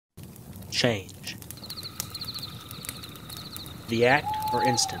Change. The act or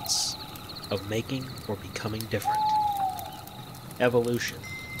instance of making or becoming different. Evolution.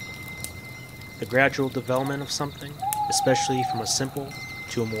 The gradual development of something, especially from a simple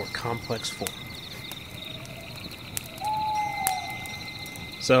to a more complex form.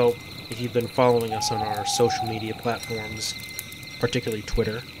 So, if you've been following us on our social media platforms, particularly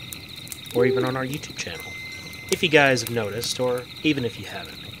Twitter, or even on our YouTube channel, if you guys have noticed, or even if you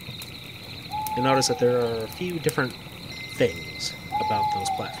haven't, you'll notice that there are a few different things about those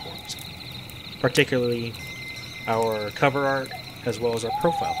platforms, particularly our cover art as well as our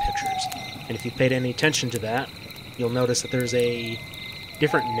profile pictures. And if you paid any attention to that, you'll notice that there's a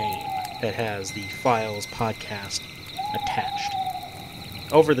different name that has the Files podcast attached.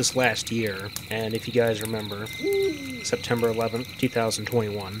 Over this last year, and if you guys remember, September 11th,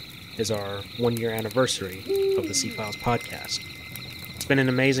 2021 is our 1-year anniversary of the C-Files podcast. It's been an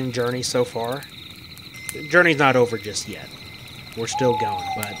amazing journey so far. The journey's not over just yet. We're still going,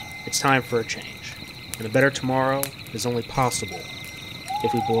 but it's time for a change. And a better tomorrow is only possible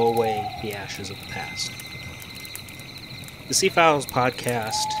if we blow away the ashes of the past. The C-Files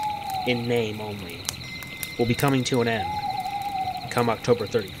podcast, in name only, will be coming to an end come October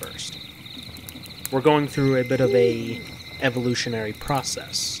 31st. We're going through a bit of a evolutionary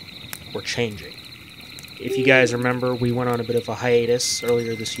process. We're changing. If you guys remember, we went on a bit of a hiatus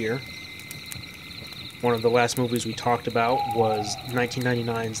earlier this year. One of the last movies we talked about was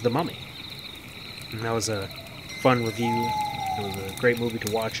 1999's The Mummy. And that was a fun review. It was a great movie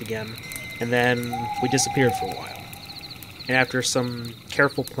to watch again. And then we disappeared for a while. And after some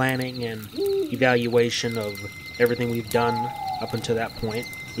careful planning and evaluation of everything we've done up until that point,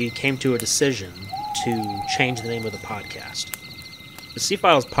 we came to a decision to change the name of the podcast. The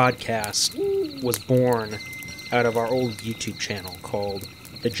C-Files podcast was born out of our old YouTube channel called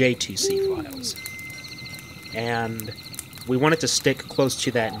the J2C Files. And we wanted to stick close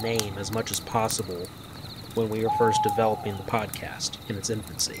to that name as much as possible when we were first developing the podcast in its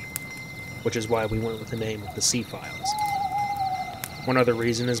infancy, which is why we went with the name of the C-Files. One other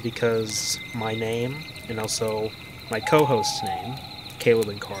reason is because my name, and also my co-host's name, Caleb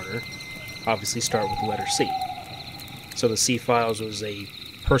and Carter, obviously start with the letter C. So the C-Files was a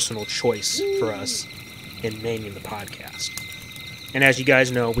personal choice for us in naming the podcast. And as you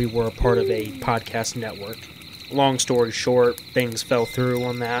guys know, we were a part of a podcast network. Long story short, things fell through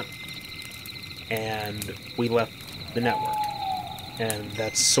on that, and we left the network. And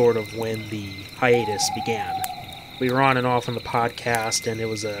that's sort of when the hiatus began. We were on and off on the podcast, and it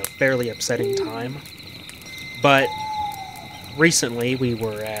was a fairly upsetting time. But recently, we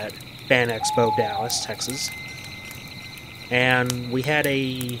were at Fan Expo Dallas, Texas, and we had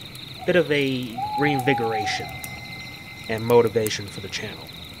a bit of a reinvigoration and motivation for the channel.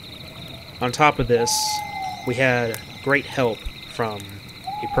 On top of this, we had great help from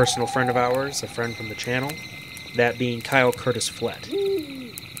a personal friend of ours, a friend from the channel, that being Kyle Curtis Flett.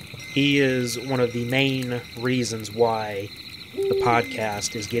 He is one of the main reasons why the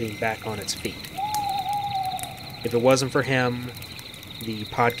podcast is getting back on its feet. If it wasn't for him, the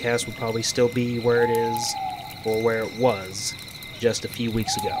podcast would probably still be where it is, or where it was, just a few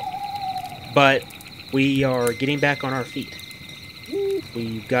weeks ago. But we are getting back on our feet.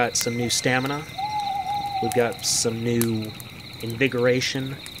 We've got some new stamina, we've got some new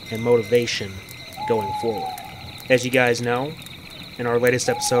invigoration and motivation going forward. As you guys know, in our latest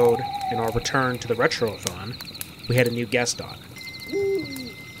episode, in our return to the Retrothon, we had a new guest on.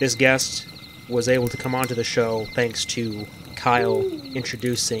 This guest was able to come onto the show thanks to Kyle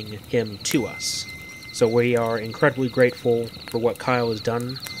introducing him to us. So we are incredibly grateful for what Kyle has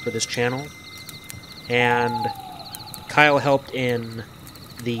done for this channel. And Kyle helped in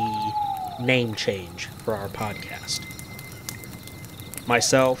the name change for our podcast.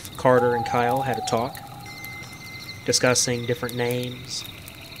 Myself, Carter, and Kyle had a talk discussing different names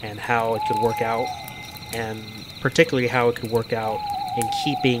and how it could work out, and particularly how it could work out in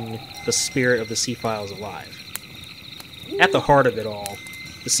keeping the spirit of the C-Files alive. At the heart of it all,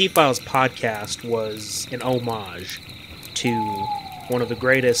 the C-Files podcast was an homage to one of the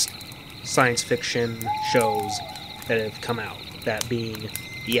greatest science fiction shows that have come out, that being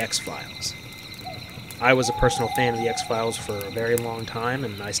The X-Files. I was a personal fan of The X-Files for a very long time,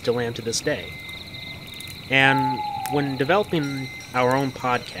 and I still am to this day. And when developing our own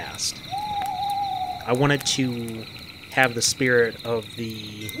podcast, I wanted to have the spirit of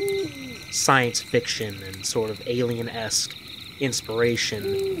the science fiction and sort of alien-esque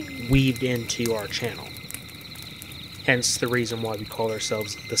inspiration weaved into our channel. Hence the reason why we call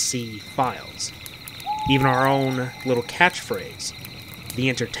ourselves the C-Files. Even our own little catchphrase "The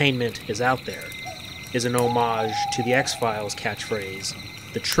entertainment is out there" is an homage to the X-Files catchphrase,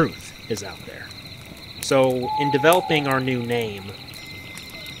 "The truth is out there." So, in developing our new name,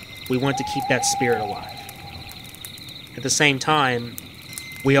 we want to keep that spirit alive. At the same time,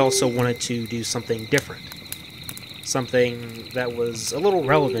 we also wanted to do something different. Something that was a little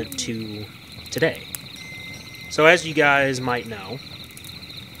relevant to today. So as you guys might know,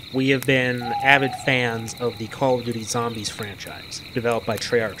 we have been avid fans of the Call of Duty Zombies franchise, developed by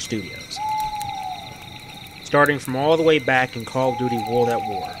Treyarch Studios. Starting from all the way back in Call of Duty World at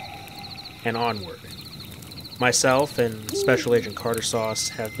War, and onward. Myself and Special Agent Carter Sauce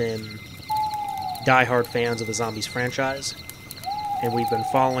have been die-hard fans of the Zombies franchise, and we've been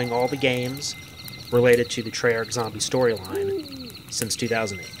following all the games related to the Treyarch Zombie storyline since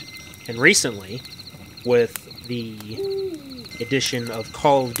 2008. And recently, with the addition of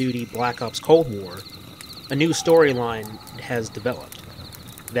Call of Duty Black Ops Cold War, a new storyline has developed,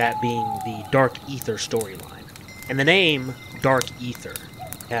 that being the Dark Ether storyline. And the name Dark Ether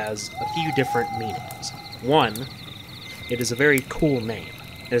has a few different meanings. One, it is a very cool name.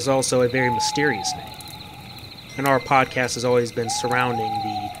 It is also a very mysterious name. And our podcast has always been surrounding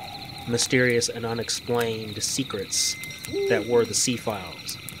the mysterious and unexplained secrets that were the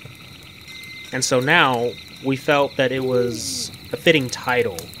C-Files. And so now, we felt that it was a fitting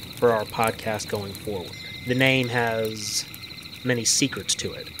title for our podcast going forward. The name has many secrets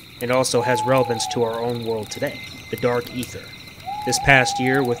to it, and also has relevance to our own world today, the Dark Ether. This past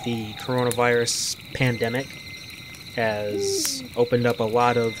year, with the coronavirus pandemic, has opened up a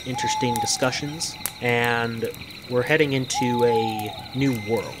lot of interesting discussions, and we're heading into a new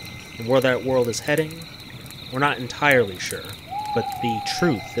world. And where that world is heading, we're not entirely sure, but the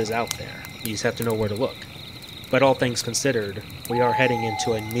truth is out there. You just have to know where to look. But all things considered, we are heading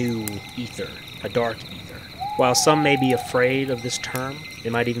into a new ether, a dark ether. While some may be afraid of this term, they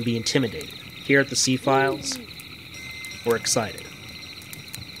might even be intimidated. Here at the C-Files, we're excited.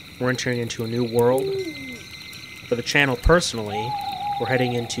 We're entering into a new world. For the channel personally, we're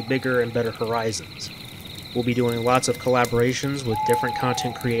heading into bigger and better horizons. We'll be doing lots of collaborations with different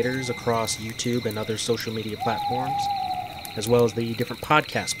content creators across YouTube and other social media platforms, as well as the different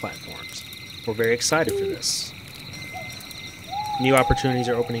podcast platforms. We're very excited for this. New opportunities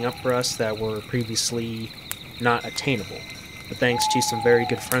are opening up for us that were previously not attainable, but thanks to some very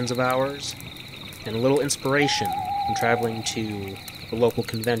good friends of ours, and a little inspiration from traveling to the local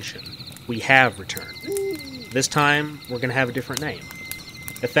convention, we have returned. This time, we're going to have a different name.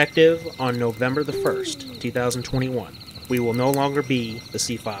 Effective on November the 1st, 2021, we will no longer be the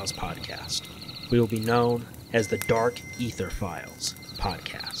C-Files podcast. We will be known as the Dark Ether Files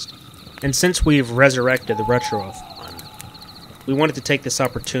podcast. And since we've resurrected the Retroathon, we wanted to take this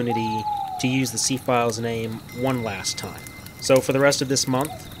opportunity to use the C-Files name one last time. So for the rest of this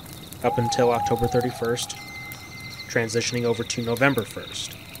month, up until October 31st, transitioning over to November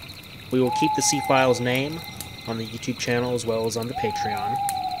 1st, we will keep the C-Files name on the YouTube channel as well as on the Patreon.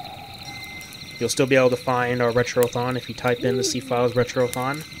 You'll still be able to find our Retroathon if you type in the C-Files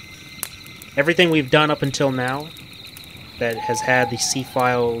Retroathon. Everything we've done up until now that has had the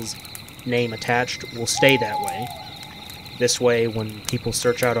C-Files name attached will stay that way. This way, when people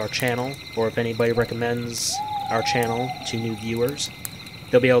search out our channel, or if anybody recommends our channel to new viewers,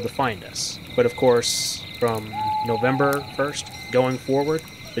 they'll be able to find us. But of course, from November 1st going forward,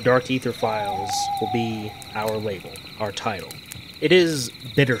 the Dark Ether Files will be our label, our title. It is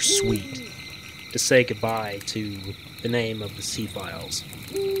bittersweet to say goodbye to the name of the C-Files.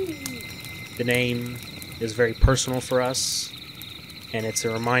 The name is very personal for us, and it's a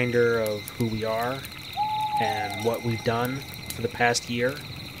reminder of who we are and what we've done for the past year.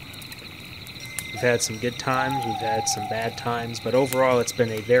 We've had some good times, we've had some bad times, but overall it's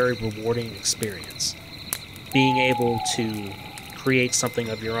been a very rewarding experience. Being able to create something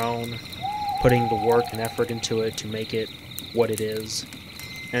of your own, putting the work and effort into it to make it what it is.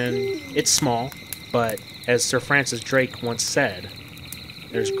 And it's small, but as Sir Francis Drake once said,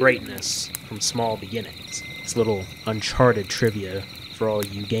 there's greatness from small beginnings. It's a little Uncharted trivia for all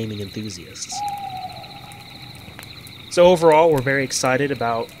you gaming enthusiasts. So overall, we're very excited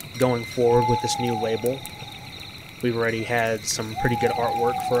about going forward with this new label. We've already had some pretty good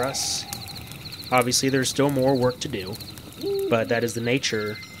artwork for us. Obviously, there's still more work to do, but that is the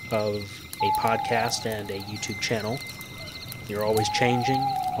nature of a podcast and a YouTube channel. You're always changing,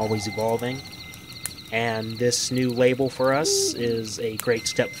 always evolving, and this new label for us is a great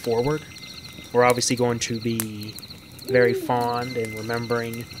step forward. We're obviously going to be very fond in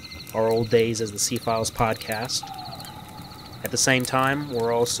remembering our old days as the C-Files podcast. At the same time,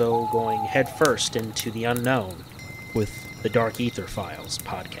 we're also going headfirst into the unknown with the Dark Ether Files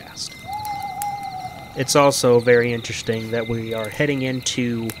podcast. It's also very interesting that we are heading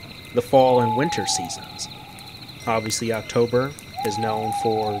into the fall and winter seasons. Obviously, October is known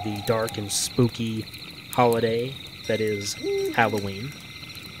for the dark and spooky holiday that is Halloween,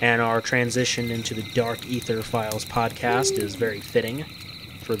 and our transition into the Dark Ether Files podcast is very fitting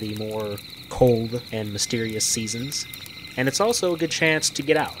for the more cold and mysterious seasons, and it's also a good chance to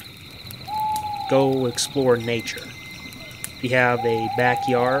get out. Go explore nature. If you have a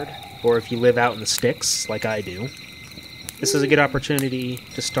backyard, or if you live out in the sticks, like I do, this is a good opportunity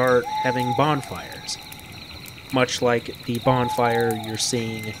to start having bonfires, much like the bonfire you're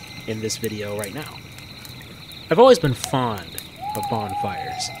seeing in this video right now. I've always been fond of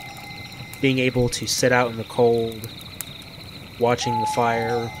bonfires. Being able to sit out in the cold, watching the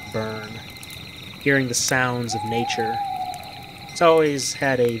fire burn, hearing the sounds of nature. It's always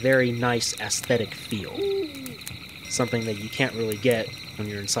had a very nice aesthetic feel. Something that you can't really get when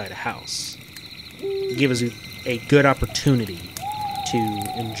you're inside a house. It gives you a good opportunity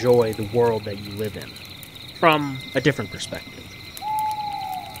to enjoy the world that you live in from a different perspective.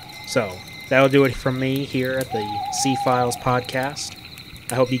 So, that'll do it from me here at the C-Files podcast.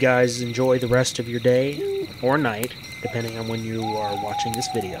 I hope you guys enjoy the rest of your day or night, depending on when you are watching this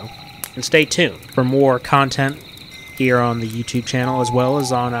video. And stay tuned for more content here on the YouTube channel as well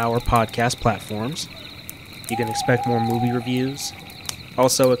as on our podcast platforms. You can expect more movie reviews.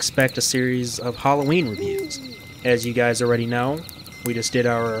 Also expect a series of Halloween reviews. As you guys already know, we just did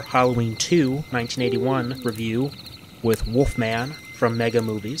our Halloween 2 1981 review with Wolfman from Mega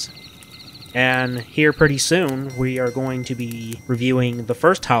Movies. And here pretty soon, we are going to be reviewing the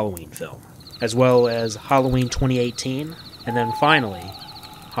first Halloween film, as well as Halloween 2018, and then finally,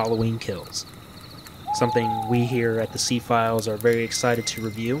 Halloween Kills. Something we here at the C-Files are very excited to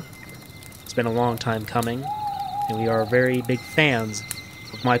review. It's been a long time coming, and we are very big fans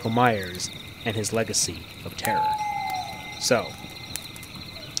of Michael Myers and his legacy of terror. So,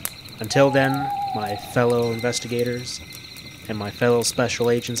 until then, my fellow investigators and my fellow special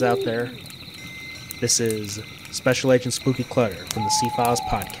agents out there, this is Special Agent Spooky Clutter from the C-Files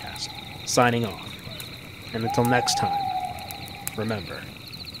podcast, signing off. And until next time, remember,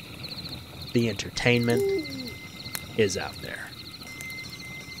 the entertainment is out there.